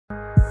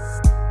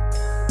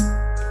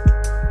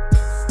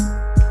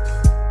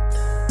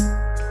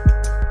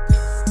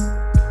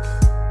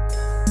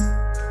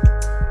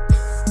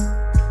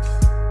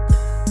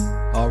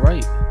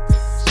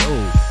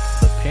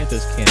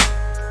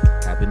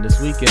And this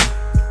weekend,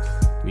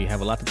 we have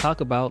a lot to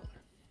talk about.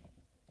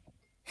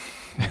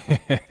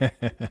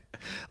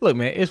 Look,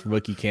 man, it's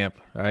rookie camp,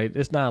 right?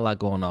 It's not a lot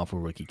going on for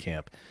rookie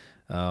camp.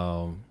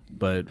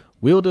 But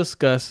we'll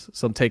discuss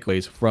some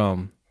takeaways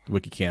from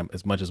rookie camp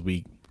as much as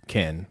we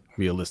can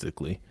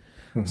realistically.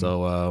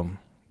 So,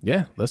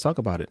 yeah, let's talk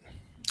about it.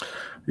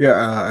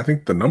 Yeah, I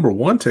think the number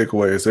one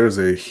takeaway is there's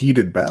a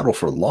heated battle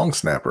for long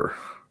snapper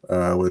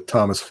with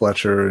Thomas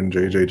Fletcher and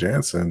J.J.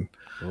 Jansen.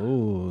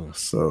 Oh,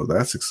 So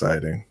that's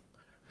exciting.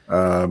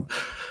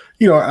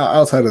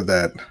 Outside of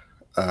that,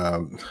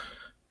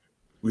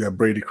 we have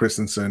Brady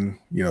Christensen.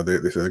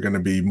 They're going to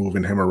be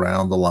moving him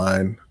around the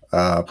line,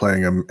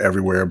 playing him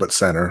everywhere but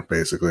center,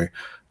 basically,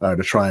 to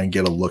try and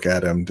get a look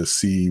at him to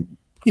see,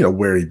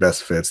 where he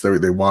best fits.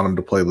 They want him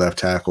to play left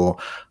tackle,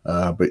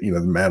 but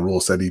the Matt Rule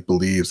said he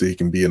believes that he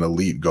can be an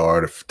elite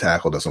guard if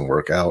tackle doesn't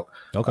work out.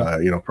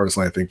 okay.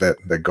 Personally, I think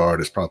that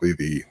guard is probably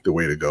the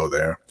way to go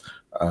there.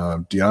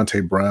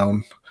 Deontay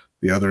Brown,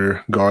 the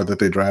other guard that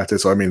they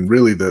drafted. So, I mean,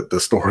 really the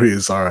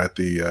stories are at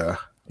the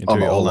on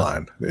the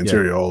O-line, the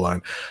interior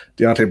O-line.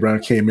 Deontay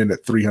Brown came in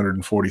at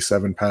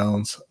 347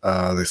 pounds.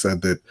 They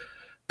said that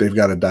they've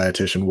got a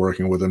dietitian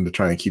working with him to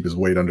try and keep his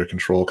weight under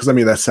control. Because, I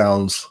mean, that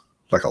sounds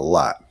like a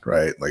lot,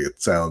 right? Like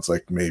it sounds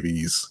like maybe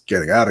he's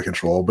getting out of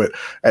control. But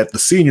at the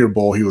Senior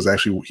Bowl, he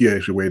actually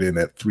weighed in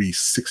at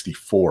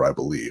 364, I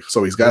believe.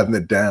 So he's gotten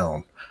it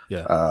down.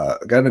 Yeah.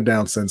 Gotten it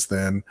down since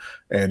then,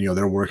 and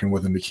they're working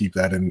with him to keep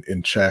that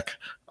in check.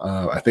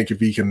 I think if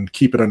he can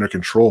keep it under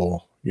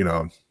control,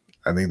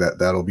 I think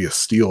that'll be a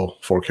steal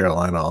for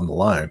Carolina on the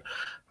line.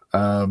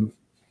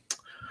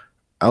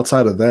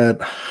 Outside of that,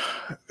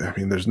 I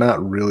mean, there's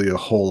not really a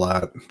whole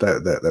lot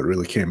that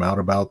really came out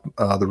about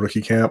the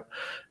rookie camp.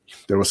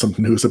 There was some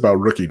news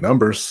about rookie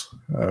numbers.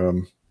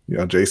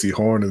 J.C.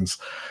 Horn, and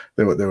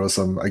there was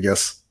some, I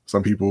guess.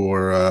 Some people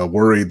were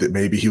worried that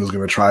maybe he was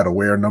going to try to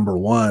wear number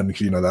 1.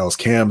 That was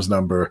Cam's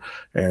number,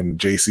 and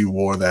JC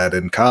wore that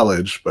in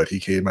college, but he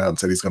came out and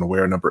said he's going to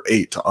wear number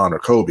 8 to honor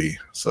Kobe.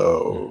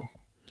 So,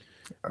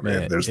 I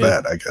mean, there's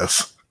that, I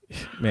guess.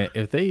 Man,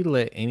 if they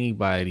let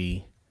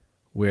anybody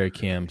wear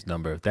Cam's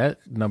number, if that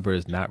number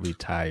is not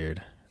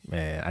retired,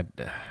 man,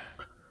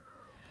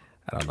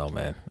 I don't know,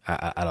 man.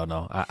 I don't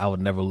know. I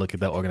would never look at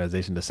that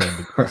organization the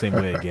same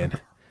way again.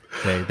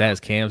 Okay, that is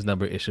Cam's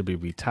number. It should be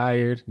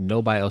retired.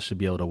 Nobody else should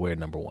be able to wear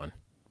number 1.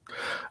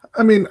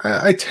 I mean,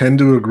 I tend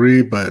to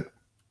agree, but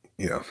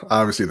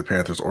obviously the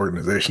Panthers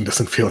organization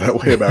doesn't feel that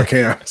way about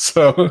Cam,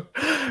 so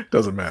it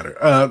doesn't matter.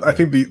 I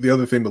think the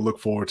other thing to look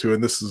forward to,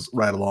 and this is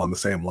right along the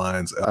same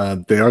lines,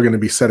 they are going to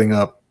be setting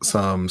up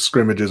some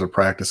scrimmages or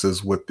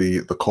practices with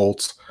the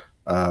Colts,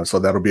 so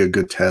that'll be a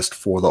good test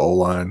for the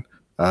O-line.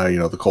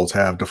 The Colts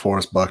have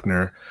DeForest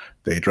Buckner.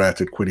 They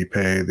drafted Kwity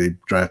Paye. They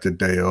drafted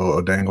Dayo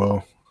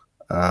Odengwo.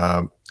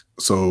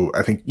 So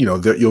I think,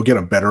 you'll get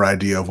a better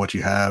idea of what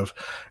you have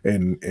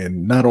in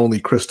not only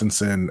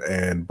Christensen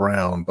and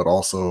Brown, but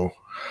also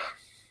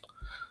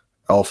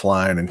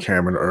Elflein and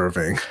Cameron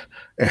Irving.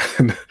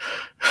 And,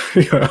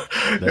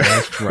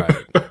 That's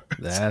right.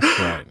 That's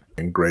right.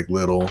 And Greg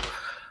Little.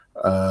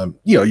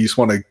 You just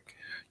want to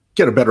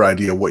get a better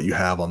idea of what you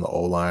have on the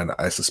O-line.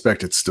 I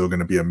suspect it's still going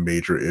to be a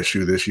major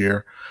issue this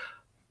year,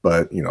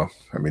 but,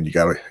 I mean, you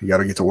gotta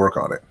get to work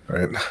on it,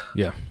 right?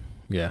 Yeah.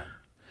 Yeah.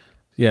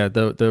 Yeah,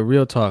 the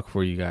real talk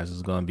for you guys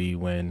is going to be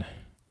when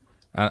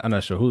I'm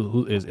not sure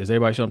who is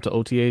everybody showing up to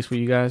OTAs for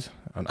you guys?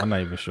 I'm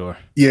not even sure.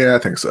 Yeah, I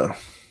think so.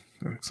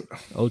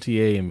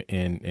 OTA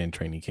and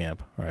training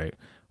camp, right?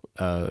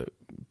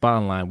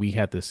 Bottom line, we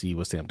have to see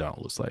what Sam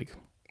Darnold looks like.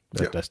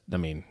 It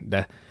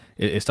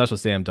starts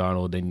with Sam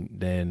Darnold,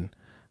 then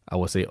I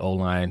would say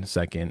O-line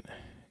second,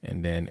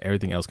 and then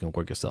everything else can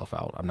work itself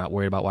out. I'm not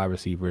worried about wide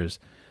receivers.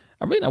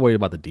 I'm really not worried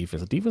about the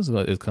defense. The defense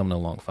is coming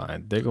along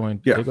fine. They're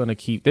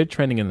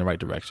trending in the right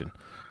direction.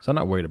 So I'm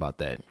not worried about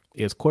that.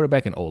 It's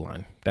quarterback and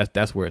O-line.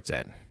 That's where it's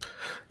at.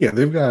 Yeah,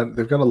 they've got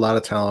a lot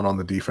of talent on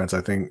the defense.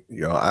 I think,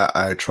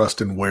 I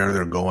trust in where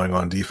they're going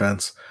on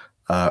defense,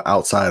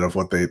 outside of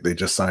what they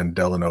just signed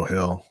Delano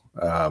Hill,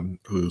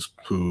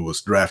 who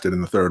was drafted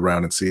in the 3rd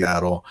round in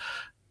Seattle.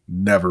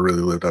 Never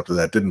really lived up to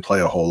that. Didn't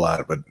play a whole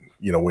lot, but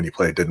when he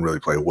played, didn't really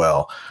play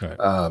well.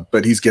 Right.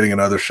 But he's getting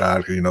another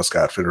shot because,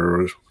 Scott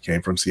Fitterer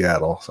came from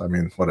Seattle. So, I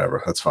mean,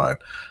 whatever, that's fine.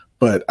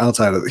 But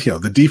outside of,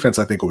 the defense,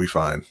 I think will be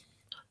fine.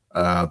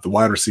 The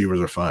wide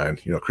receivers are fine.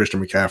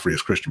 Christian McCaffrey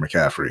is Christian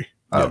McCaffrey,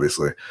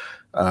 obviously.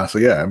 So,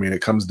 yeah, I mean,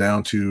 it comes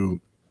down to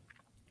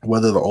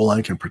whether the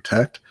O-line can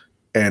protect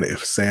and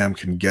if Sam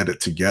can get it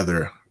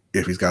together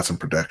if he's got some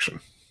protection.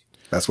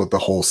 That's what the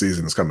whole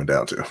season is coming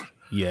down to.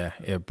 Yeah,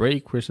 if Brady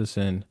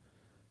Christensen,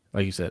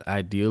 like you said,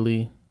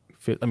 ideally –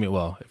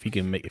 if he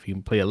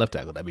can play a left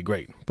tackle, that'd be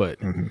great. But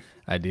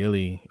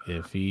ideally,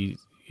 if he's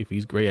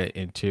great at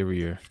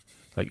interior,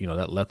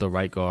 that left or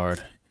right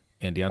guard,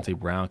 and Deontay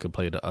Brown could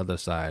play the other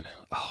side,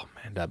 oh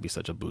man, that'd be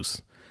such a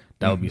boost.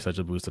 That would be such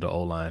a boost to the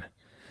O-line.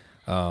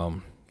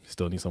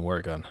 Still need some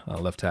work on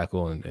left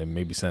tackle and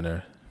maybe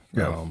center.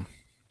 Yeah.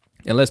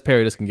 Unless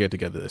Paradis can get it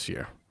together this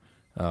year.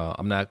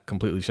 I'm not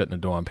completely shutting the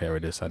door on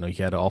Paradis. I know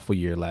he had an awful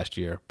year last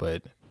year,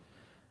 but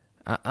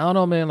I don't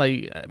know, man.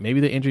 Like maybe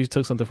the injuries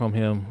took something from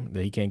him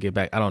that he can't get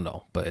back. I don't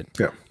know, but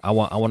Yeah. I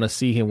want to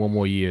see him one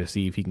more year,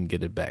 see if he can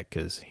get it back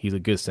because he's a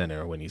good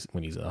center when he's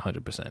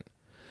 100%.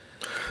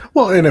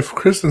 Well, and if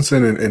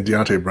Christensen and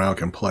Deontay Brown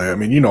can play, I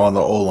mean, on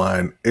the O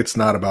line, it's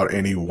not about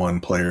any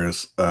one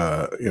player's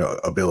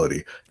ability.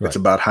 It's Right.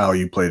 about how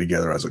you play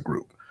together as a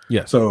group.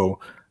 Yes. So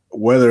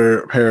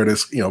whether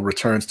Paradis,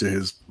 returns to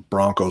his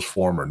Broncos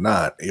form or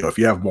not, if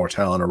you have more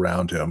talent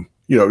around him,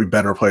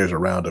 better players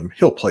around him,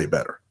 he'll play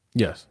better.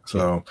 Yes.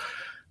 So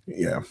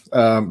yeah,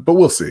 but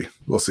we'll see.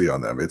 We'll see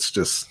on them. It's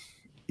just,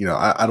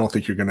 I don't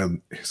think you're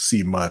going to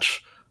see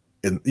much.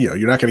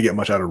 You're not going to get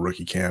much out of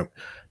rookie camp.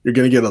 You're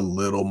going to get a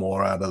little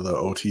more out of the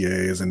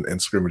OTAs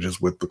and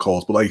scrimmages with the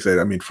Colts. But like you said,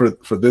 I mean,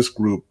 for this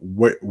group,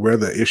 where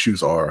the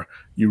issues are,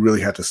 you really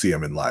have to see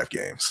them in live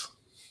games.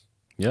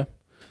 Yeah.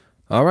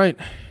 All right.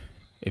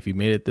 If you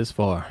made it this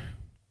far,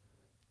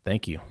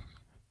 thank you.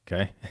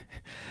 Okay.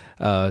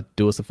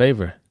 Do us a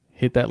favor.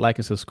 Hit that like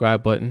and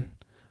subscribe button.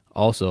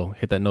 Also,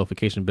 hit that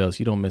notification bell so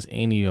you don't miss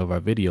any of our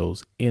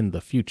videos in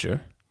the future.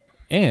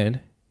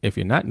 And if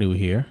you're not new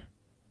here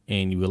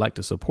and you would like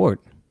to support,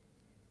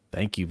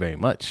 thank you very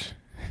much.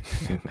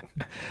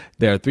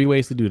 There are 3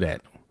 ways to do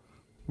that.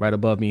 Right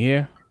above me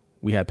here,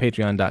 we have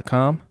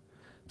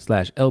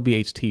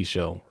patreon.com/LBHT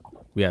show.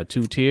 We have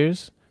 2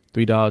 tiers,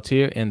 $3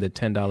 tier and the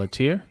 $10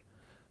 tier.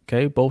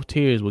 Okay, both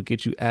tiers will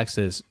get you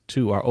access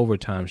to our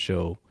overtime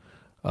show,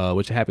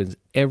 which happens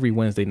every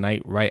Wednesday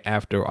night right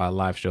after our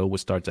live show,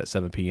 which starts at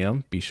 7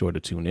 p.m. Be sure to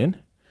tune in.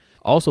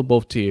 Also,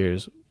 both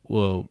tiers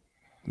will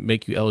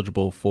make you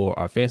eligible for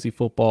our fantasy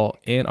football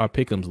and our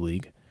Pick'ems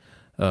League.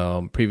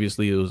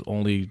 Previously, it was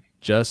only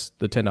just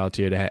the $10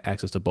 tier that had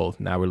access to both.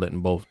 Now we're letting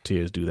both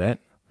tiers do that.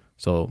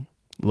 So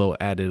a little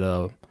added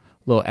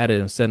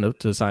incentive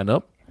to sign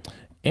up.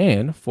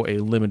 And for a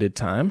limited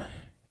time,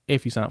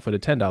 if you sign up for the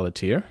 $10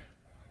 tier,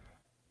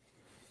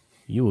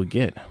 you will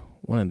get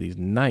one of these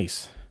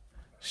nice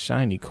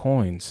shiny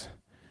coins.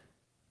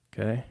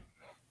 Okay.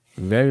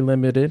 Very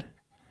limited.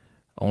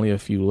 Only a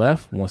few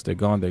left. Once they're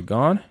gone, they're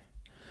gone.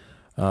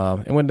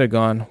 And when they're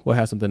gone, we'll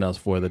have something else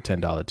for the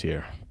 $10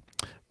 tier.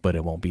 But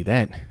it won't be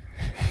that.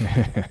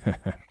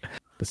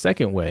 The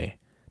second way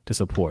to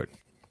support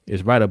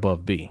is right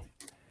above B.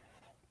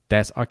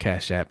 That's our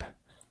Cash App,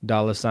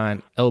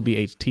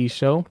 $LBHT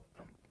show.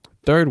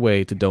 Third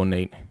way to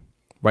donate,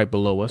 right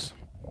below us.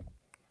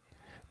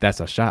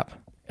 That's our shop,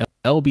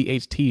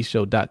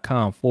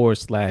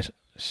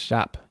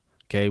 lbhtshow.com/shop.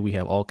 Okay, we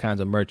have all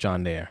kinds of merch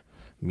on there.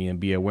 Me and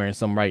B are wearing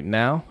some right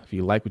now. If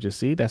you like what you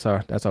see, that's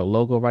our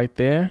logo right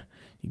there.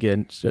 You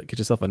get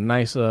yourself a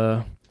nice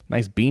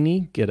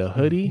beanie, get a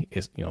hoodie.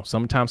 It's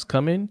sometimes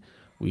coming.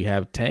 We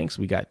have tanks,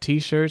 we got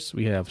t-shirts,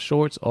 we have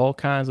shorts, all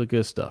kinds of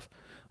good stuff.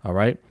 All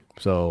right.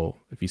 So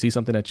if you see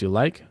something that you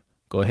like,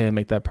 go ahead and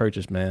make that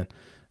purchase, man.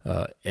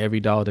 Every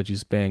dollar that you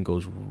spend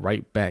goes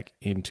right back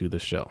into the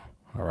show.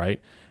 All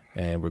right.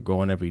 And we're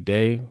growing every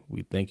day.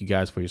 We thank you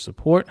guys for your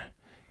support,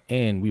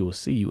 and we will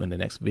see you in the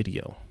next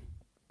video.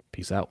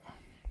 Peace out.